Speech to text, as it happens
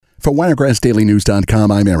For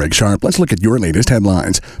WiregrassDailyNews.com, I'm Eric Sharp. Let's look at your latest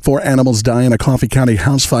headlines. 4 animals die in a Coffee County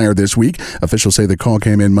house fire this week. Officials say the call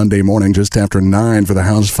came in Monday morning just after 9 for the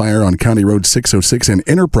house fire on County Road 606 in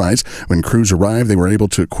Enterprise. When crews arrived, they were able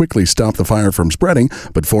to quickly stop the fire from spreading,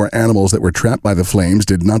 but 4 animals that were trapped by the flames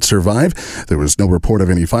did not survive. There was no report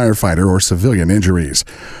of any firefighter or civilian injuries.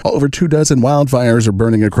 Over 24 wildfires are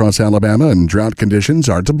burning across Alabama, and drought conditions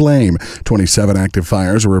are to blame. 27 active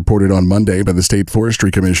fires were reported on Monday by the State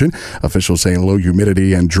Forestry Commission. Officials say low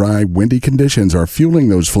humidity and dry, windy conditions are fueling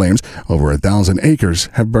those flames. Over 1,000 acres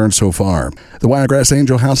have burned so far. The Wiregrass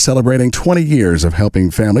Angel House celebrating 20 years of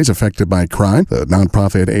helping families affected by crime. The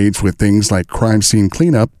nonprofit aids with things like crime scene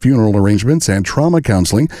cleanup, funeral arrangements, and trauma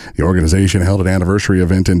counseling. The organization held an anniversary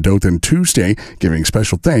event in Dothan Tuesday, giving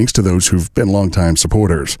special thanks to those who've been longtime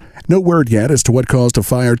supporters. No word yet as to what caused a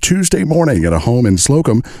fire Tuesday morning at a home in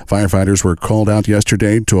Slocum. Firefighters were called out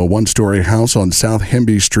yesterday to a one-story house on South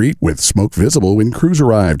Hemby Street with smoke visible when crews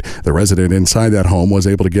arrived. The resident inside that home was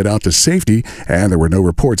able to get out to safety, and there were no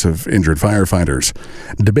reports of injured firefighters.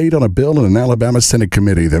 Debate on a bill in an Alabama Senate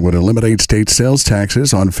committee that would eliminate state sales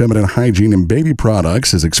taxes on feminine hygiene and baby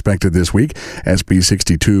products is expected this week. SB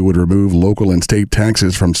 62 would remove local and state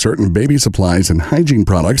taxes from certain baby supplies and hygiene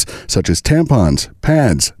products, such as tampons,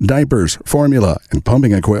 pads, diapers, formula, and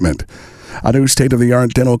pumping equipment. A new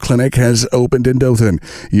state-of-the-art dental clinic has opened in Dothan.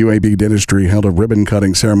 UAB Dentistry held a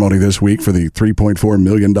ribbon-cutting ceremony this week for the $3.4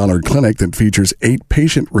 million clinic that features 8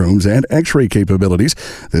 patient rooms and x-ray capabilities.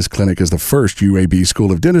 This clinic is the first UAB School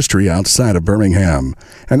of Dentistry outside of Birmingham.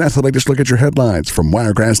 And that's the latest look at your headlines. From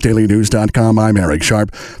WiregrassDailyNews.com, I'm Eric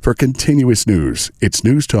Sharp. For continuous news, it's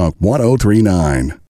News Talk 1039.